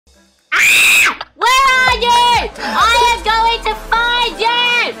I am going to find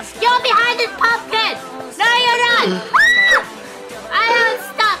you! You're behind this pumpkin! No, you're not! I am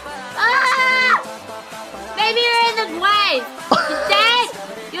stuck! Maybe you're in the way! You're dead!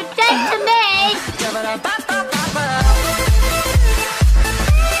 You're dead to me!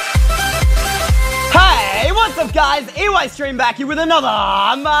 Hey, what's up guys? Eystreem back here with another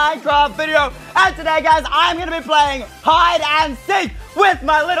Minecraft video. And today guys, I'm going to be playing hide and seek with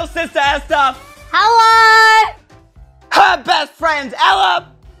my little sister Esther. Hello! Her best friend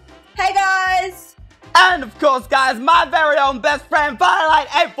Ella. Hey guys! And of course guys, my very own best friend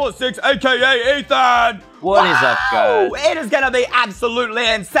Firelight846 aka Ethan. What is up guys? It is going to be absolutely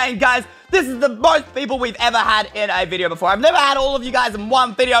insane guys. This is the most people we've ever had in a video before. I've never had all of you guys in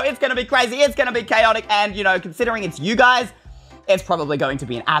one video. It's going to be crazy. It's going to be chaotic. And, you know, considering it's you guys, it's probably going to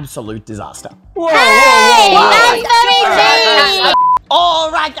be an absolute disaster. Whoa, hey, that's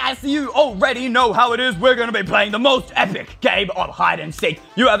all right, guys, so you already know how it is. We're going to be playing the most epic game of hide and seek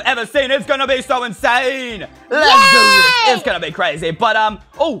you have ever seen. It's going to be so insane. Let's do this. It's going to be crazy. But,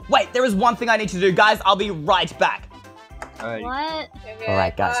 oh, wait, there is one thing I need to do. Guys, I'll be right back. What? Okay, all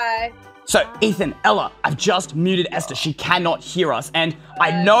right, guys. Bye. So, Ethan, Ella, I've just muted Esther. She cannot hear us. And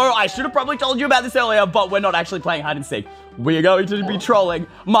I know I should have probably told you about this earlier, but we're not actually playing hide and seek. We're going to be trolling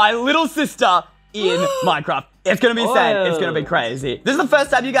my little sister in Minecraft. It's going to be insane. It's going to be crazy. This is the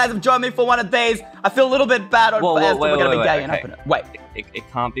first time you guys have joined me for one of these. I feel a little bit bad on Esther. We're going to be ganging up in it. Wait. It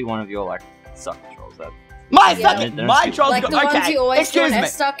can't be one of your, like, sucker trolls. My trolls. Like the ones you always do on me.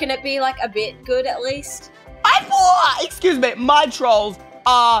 Esther, can it be, like, a bit good at least? Excuse me. My trolls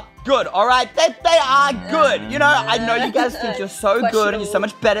are good, all right? They are good. You know, I know you guys think you're so good and you're so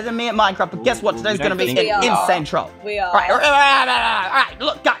much better than me at Minecraft, but guess what? Today's going to be an insane troll. We are. All right.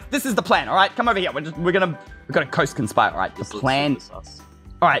 Look, guys, this is the plan, all right? Come over here. We're gonna coast conspire, all right? The plan.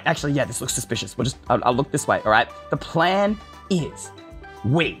 All right, actually, yeah, this looks suspicious. I'll look this way, all right? The plan is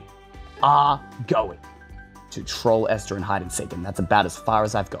we are going to troll Esther and hide and seek, and that's about as far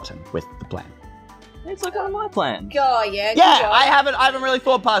as I've gotten with the plan. It's like on my plan. Oh, yeah. Yeah, I haven't really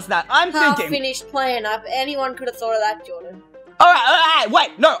thought past that. I'm thinking. Half-finished plan. Anyone could have thought of that, Jordan. All right,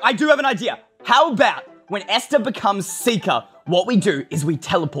 wait. No, I do have an idea. How about when Esther becomes Seeker, what we do is we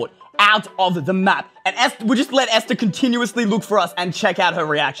teleport out of the map, and we'll just let Esther continuously look for us and check out her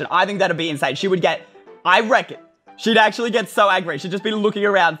reaction. I think that'd be insane. She would get, I reckon, she'd actually get so angry. She'd just be looking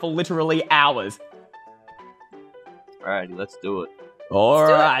around for literally hours. Alrighty, let's do it.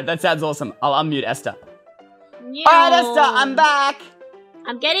 Alright, that sounds awesome. I'll unmute Esther. No. Alright, Esther, I'm back.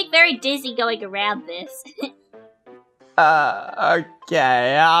 I'm getting very dizzy going around this.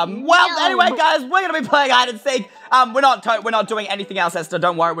 Okay. Well, anyway, guys, we're gonna be playing hide and seek. We're not doing anything else, Esther.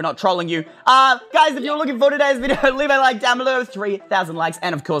 Don't worry, we're not trolling you. Guys, if you're looking for today's video, leave a like down below. 3,000 likes,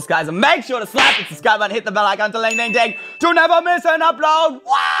 and of course, guys, make sure to slap the subscribe button, hit the bell icon to ding ding to never miss an upload.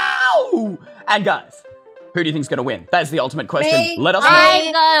 Wow! And guys, who do you think's gonna win? That's the ultimate question. Me. Let us know.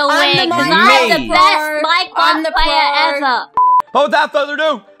 I'm gonna win because I'm the best Minecraft player ever. But without further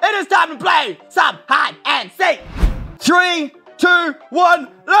ado, it is time to play some hide and seek. 3, 2, 1,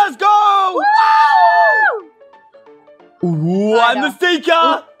 let's go! Woo! Ooh, I'm the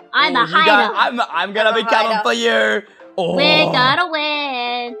seeker. I'm a hider. I'm gonna be coming for you. Oh. We're gonna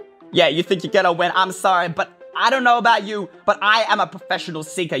win. Yeah, you think you're gonna win? I'm sorry, but I don't know about you, but I am a professional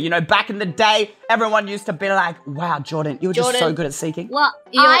seeker. You know, back in the day, everyone used to be like, wow, Jordan, you were just so good at seeking. Well,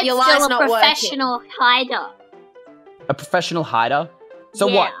 I'm still a professional hider. A professional hider? So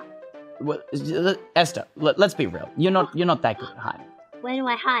yeah. What? Esther, let's be real. You're not that good at hiding. Where do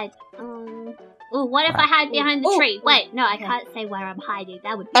I hide? Ooh, what if I hide behind the tree? Wait, no, I can't say where I'm hiding.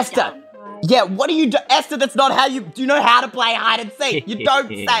 That would be Esther, dumb. yeah, what do you do? Esther, that's not how you... Do you know how to play hide and seek? You don't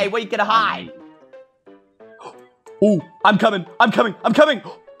say where you can hide. Ooh, I'm coming.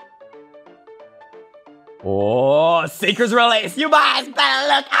 Oh, Seeker's release. You guys better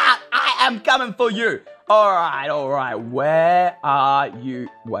look out. I am coming for you. All right. Where are you?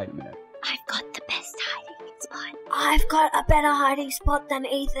 Wait a minute. I've got the best hiding spot. I've got a better hiding spot than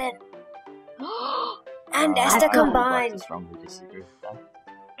Ethan. And Esther combined. What's wrong with this?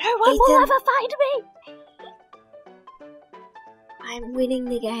 No one will ever find me. I'm winning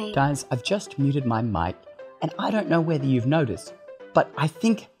the game. Guys, I've just muted my mic, and I don't know whether you've noticed, but I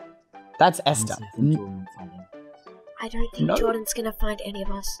think that's Esther. I don't think Jordan's gonna find any of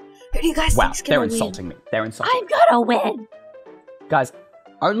us. Who do you guys think's gonna win? They're insulting me. They're insulting me. I'm gonna win. Guys,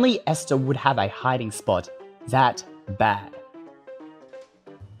 only Esther would have a hiding spot that bad.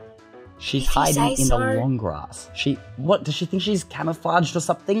 She's hiding in the long grass. What, does she think she's camouflaged or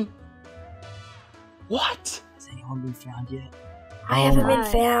something? What? Has anyone been found yet? I haven't been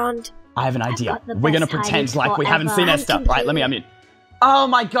found. I have an idea. got the We're gonna best hiding pretend like we spot haven't seen ever. Esther. Right, let me unmute. Oh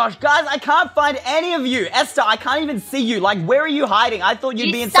my gosh, guys, I can't find any of you. Esther, I can't even see you. Like, where are you hiding? I thought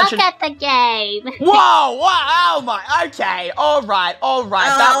you'd be in such a... at the game. Whoa, oh my, okay, all right.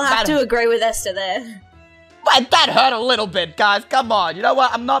 I'll have to agree with Esther there. But that hurt a little bit, guys. Come on. You know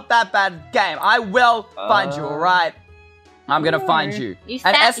what? I'm not that bad at the game. I will find you, all right? I'm going to find you. You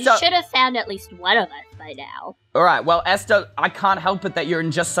Esther... should have found at least one of us by now. All right, well, Esther, I can't help it that you're in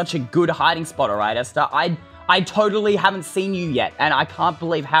just such a good hiding spot, all right, Esther? I totally haven't seen you yet, and I can't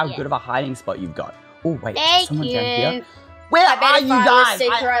believe how good of a hiding spot you've got. Oh, wait, Thank someone you. down here? Where are you guys?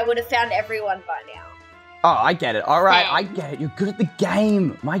 I would have found everyone by now. Oh, I get it. All right, Same. I get it. You're good at the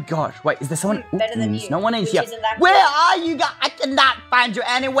game. My gosh. Wait, is there someone? Better than There's you, no one in which here. isn't that Where good. are you guys? I cannot find you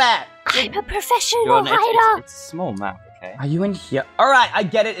anywhere. I'm a professional Jordan, hider. it's a small map, okay? Are you in here? All right, I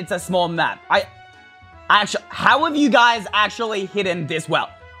get it. It's a small map. Actually, how have you guys actually hidden this well?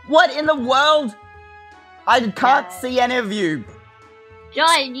 What in the world? I can't see any of you.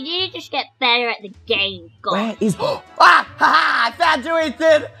 Jordan, you need to just get better at the game. Where is... Ah! Ha! I found you,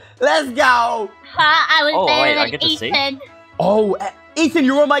 Ethan! Let's go! I was better I than get to see? Ethan. Oh, Ethan,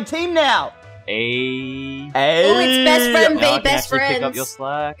 you're on my team now! Hey. Hey! Oh, it's best friend Now I v can best actually pick up friends. your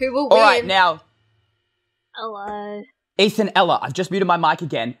slack. Who will win? Alright, now, Hello. Ethan, Ella, I've just muted my mic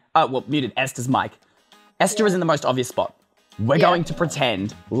again. Well, muted Esther's mic. Esther is in the most obvious spot. We're going to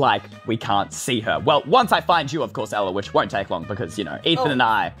pretend like we can't see her. Well, once I find you, of course, Ella, which won't take long because, you know, Ethan and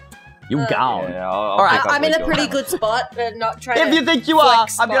I, you're gone. Yeah, All right. pick up I'm in with a your pretty hammer. good spot, but not trying to. If you think you are,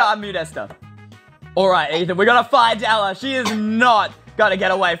 flex I'm spot. gonna unmute Esther. Alright, Ethan, we're gonna find Ella. She is not gonna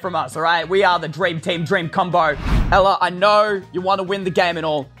get away from us, alright? We are the dream team, dream combo. Ella, I know you want to win the game and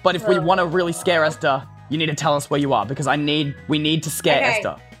all, but if we want to really scare Esther, you need to tell us where you are because we need to scare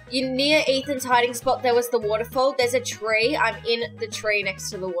Esther. You near Ethan's hiding spot, there was the waterfall. There's a tree. I'm in the tree next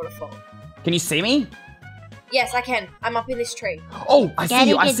to the waterfall. Can you see me? Yes, I can. I'm up in this tree. Oh, I see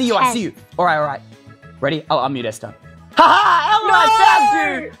you, I Getting see you, I see you. Alright. Ready? I'll unmute Esther. Haha, Ella, I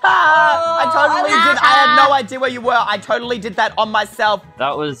found you! Ha! I totally did. I had no idea where you were. I totally did that on myself.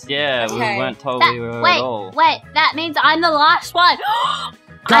 That was, yeah, Okay. we weren't told we were at all. Wait, that means I'm the last one.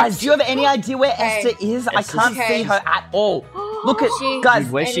 Guys, do you have any idea where Okay. Esther is? I Esther's can't see her at all. Look at, She- guys,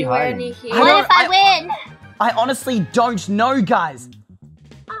 Where's she Anywhere hiding? near here. I What don't- if I win? I honestly don't know, guys.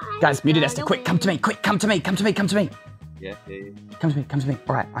 Guys, muted I'm Esther, gonna quick, come to me, quick, come to me, come to me, come to me. Yeah. Come to me, come to me.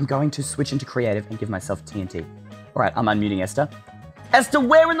 All right, I'm going to switch into creative and give myself TNT. All right, I'm unmuting Esther. Esther,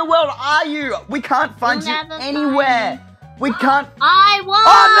 where in the world are you? We can't find You'll you never anywhere. We can't. I won!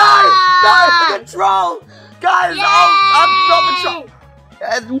 Oh no! No, the troll! Guys, oh, I'm not the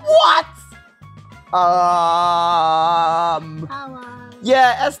troll. What?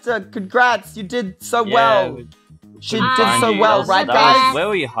 Yeah, Esther, congrats. You did so well. She did find so you. well, That was right, the guys? best. Where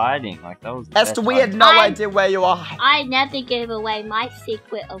were you hiding? Like, that was the Esther, best we had hiding. no I'm- idea where you are. I never gave away my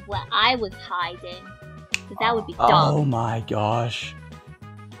secret of where I was hiding. Because that would be dumb. Oh my gosh.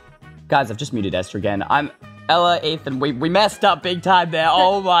 Guys, I've just muted Esther again. Ella, Ethan, we messed up big time there.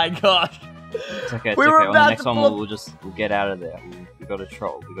 Oh my gosh. It's okay, it's We were okay. On the about next to one, pull we'll get out of there. We got a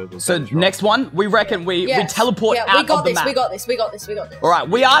troll. We got to go So get a troll. next one, we reckon we teleport yeah, out we got of the this, map. we got this, we got this, we got this. All right,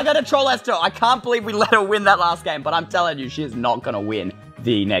 we are gonna troll Esther. I can't believe we let her win that last game, but I'm telling you, she is not gonna win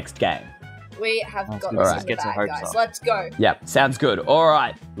the next game. We have That's got good. this Alright. in the Get some bag, hopes guys. up. Let's go. Yep, sounds good. All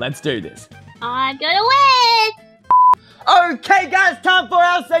right, let's do this. I'm gonna win! Okay, guys, time for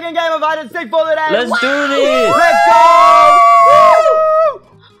our second game of hide and seek for the day. Let's do this! Let's go! Woo!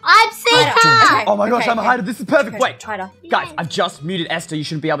 I'm Seeker! Okay. Oh my gosh, I'm a okay. hider. This is perfect. Wait, Tighter. guys, I've just muted Esther. You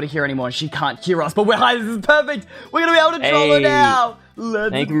shouldn't be able to hear anymore, and she can't hear us. But we're hiding. This is perfect. We're gonna be able to troll her Hey. now.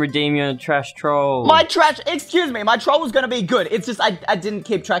 Let's. Now you can redeem your trash troll. My trash. Excuse me. My troll was gonna be good. It's just I didn't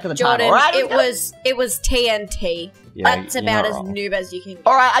keep track of the time. Jordan, All right. it was TNT. Yeah, That's you're about not as wrong. noob as you can get.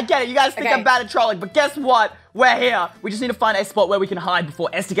 All right, I get it. You guys think Okay. I'm bad at trolling, but guess what? We're here. We just need to find a spot where we can hide before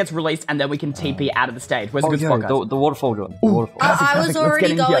Esther gets released, and then we can TP out of the stage. Where's a Oh, good yeah, spot, guys? the waterfall, Jordan. The waterfall. Perfect, I was perfect. Let's already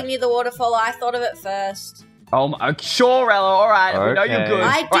get in going here. near the waterfall. I thought of it first. Oh my, sure, Ella. All right, we know you're Okay. good. I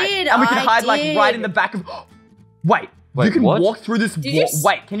All right, did, and we can I hide like did. right in the back of. Wait, you Wait, can what? walk through this. Did you s-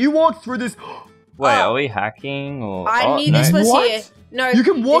 Wait, can you walk through this? Wait, Oh. are we hacking or? I oh, knew no. this was What? here. No, You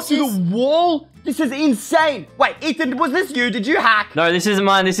can walk this through is- the wall. This is insane. Wait, Ethan, was this you? Did you hack? No, this isn't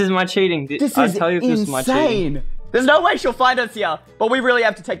mine. This is my cheating. This I'll is tell you if this is my cheating. insane. There's no way she'll find us here, but we really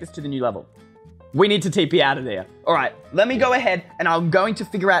have to take this to the new level. We need to TP out of there. All right, let me go ahead, and I'm going to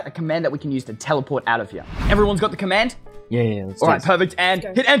figure out a command that we can use to teleport out of here. Everyone's got the command? Yeah, let's All do right, this. perfect, and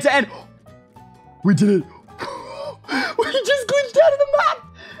Let's go. hit enter, and we did it. We just glitched out of the map.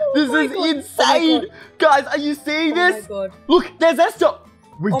 This my is God. insane. Oh my Guys, are you seeing Oh my this? God. Look, there's Esther.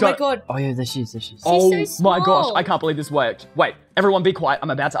 We Oh don't. my god. Oh yeah, there she is. There she is. Oh She's so my gosh, small. I can't believe this worked. Wait, everyone be quiet. I'm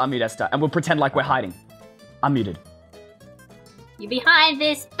about to unmute Esther, and we'll pretend like we're hiding. Unmuted. You behind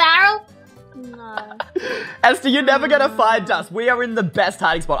this barrel? No. Esther, you're never gonna find us. We are in the best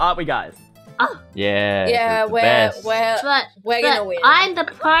hiding spot, aren't we, guys? Yeah. Yeah, the best. we're gonna win. I'm the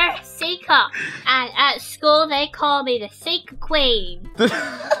pro seeker, and at school they call me the seeker queen. Are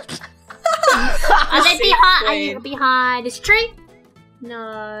they behind? Are you behind this tree?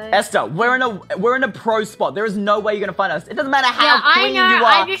 No. Esther, we're in a pro spot. There is no way you're gonna find us. It doesn't matter how Yeah, I clean know. you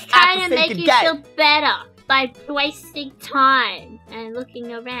are. I'm just trying at to the make secret you gate. feel better by wasting time and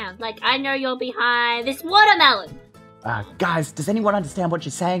looking around. Like, I know you're behind this watermelon. Guys, does anyone understand what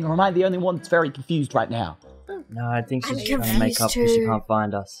you're saying, or am I the only one that's very confused right now? No, I think I'm she's trying to make up because she confused can't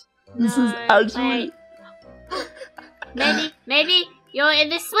find us. This is actually. wait. Maybe you're in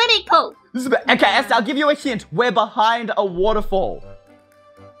the swimming pool. Okay, Esther, I'll give you a hint. We're behind a waterfall.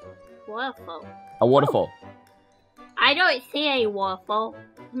 Waterfall. A waterfall. I don't see a waterfall.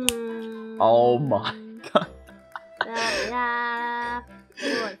 Oh my god.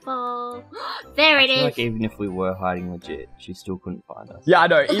 Waterfall. There I it feel is. like even if we were hiding legit, she still couldn't find us. Yeah, I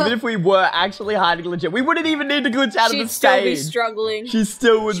know. Even if we were actually hiding legit, we wouldn't even need to glitch out of She'd the still be stage. struggling. She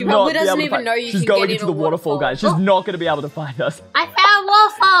still would She not probably be able doesn't to even find. know you She's can going get into in the a waterfall, waterfall. guys. She's not going to be able to find us. I found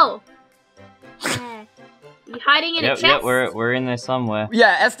waterfall. Yeah. You hiding in a chest? Yep, we're in there somewhere.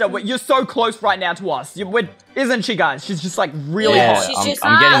 Yeah, Esther, you're so close right now to us. Isn't she, guys? She's just like really Yeah, close. she's just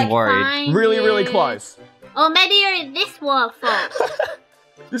I'm getting I worried. find Really, really you. close. Or maybe you're in this waterfall.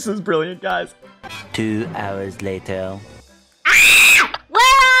 This is brilliant, guys. 2 hours later. Where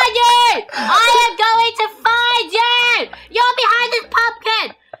are you? I am going to find you. You're behind this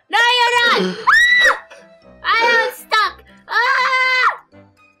pumpkin. No, you're not. I am stuck.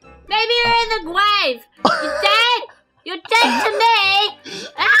 Maybe you're in the grave. You're dead. You're dead to me.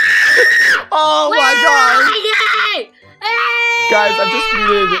 Oh Where my god. are you? Guys, I've just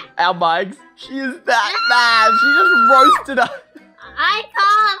muted our mics. She is that bad. She just roasted us. I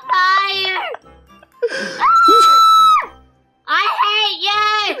can't find you. I hate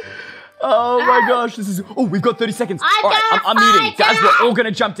you. Oh my gosh, this is. Oh, we've got 30 seconds. I'm All right, gonna I'm muting. find Guys, you. we're all gonna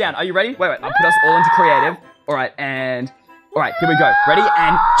jump down. Are you ready? Wait, I'll put us all into creative. All right, and. All right, here we go. Ready?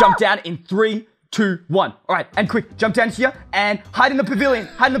 And jump down in 3, 2, 1. All right, and quick, jump down here and hide in the pavilion.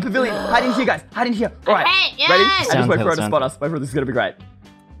 Hide in the pavilion. Hide in here, guys. Hide in here. All right, hate you. ready? And just wait for her to Sound spot us. Wait for this is gonna be great.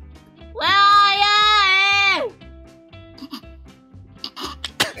 Where are you?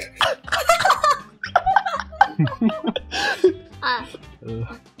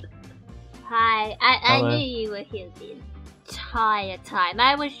 Hi, I Hello. knew you were here the entire time.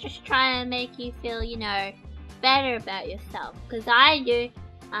 I was just trying to make you feel, better about yourself. Cause I knew,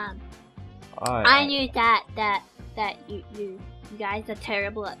 I knew that you guys are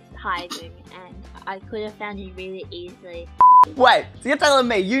terrible at hiding, and I could have found you really easily. Wait, so you're telling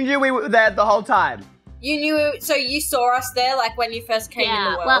me you knew we were there the whole time? You knew, so you saw us there, like when you first came in the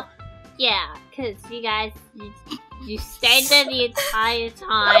world. Well, yeah, cause you guys, you stayed there the entire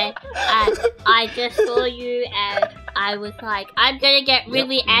time, and I just saw you, and I was like, I'm gonna get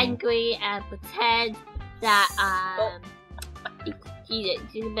really angry and pretend that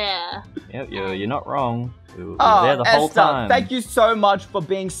Yep, you're not wrong. We were Oh, there the whole Esther, time. thank you so much for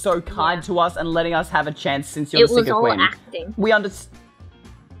being so kind to us and letting us have a chance since you're it the was secret all queen. acting. We understand.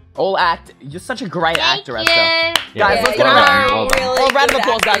 All act. You're such a great Thank actor, you. Esther. Yeah, Guys, let's yeah, get a well round. done, well done. Really Oh, round of good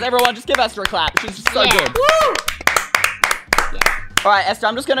applause, guys. acting. Everyone, just give Esther a clap. She's just so Yeah. good. All right, Esther,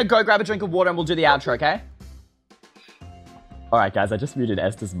 I'm just gonna go grab a drink of water and we'll do the outro, okay? All right, guys, I just muted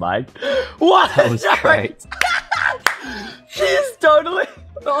Esther's mic. What? That was great. She's totally.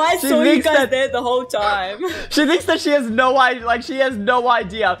 I She saw you thinks guys that- there the whole time. She thinks that she has no idea. Like she has no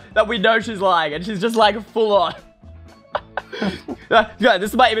idea that we know she's lying, and she's just like full on. Yeah,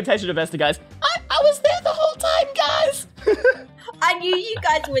 this is my imitation of Esther, guys. I was there the whole time, guys. I knew you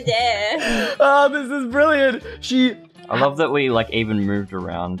guys were there. Oh, this is brilliant. I love that we even moved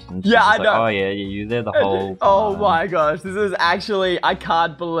around. And she's Yeah, just I like, know. oh yeah, you there the whole time. Oh my gosh, this is actually, I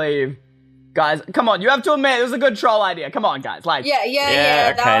can't believe. Guys, come on, you have to admit, it was a good troll idea. Come on, guys, like. Yeah,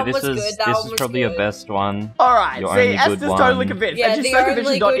 Yeah, that okay, one this was is good. That this one is was probably good. your best one. Alright, Your see, only good Esther's one. totally convinced. Yeah, and she's the so convinced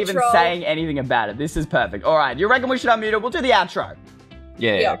only she's not good even troll. saying anything about it. This is perfect. Alright, you reckon we should unmute it? We'll do the outro.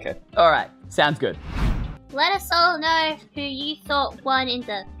 Yeah, Yeah. okay. Alright, sounds good. Let us all know who you thought won in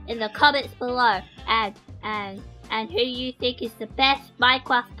the comments below, and who you think is the best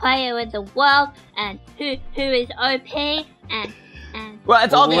Minecraft player in the world, and who is OP, and Well,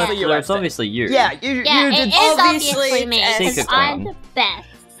 it's obviously Well, you, it's Esther. obviously you. Yeah, you yeah, did. it is Obviously obviously me, it's because Secret I'm queen. the best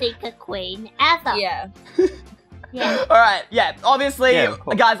secret queen ever. Yeah. Yeah. Alright, yeah, obviously, Yeah, of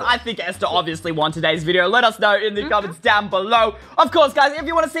course. guys, I think Esther obviously won today's video. Let us know in the comments down below. Of course, guys, if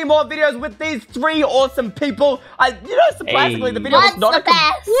you want to see more videos with these 3 awesome people, surprisingly, the video was not the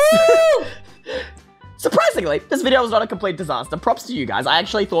best? Surprisingly, this video was not a complete disaster. Props to you guys. I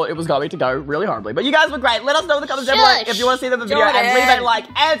actually thought it was going to go really horribly. But you guys were great. Let us know in the comments down below if you want to see the video and leave a like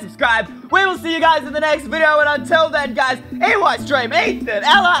and subscribe. We will see you guys in the next video. And until then, guys, Eystreem, Ethan,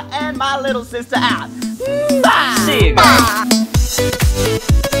 Ella, and my little sister out. Bye. See you guys.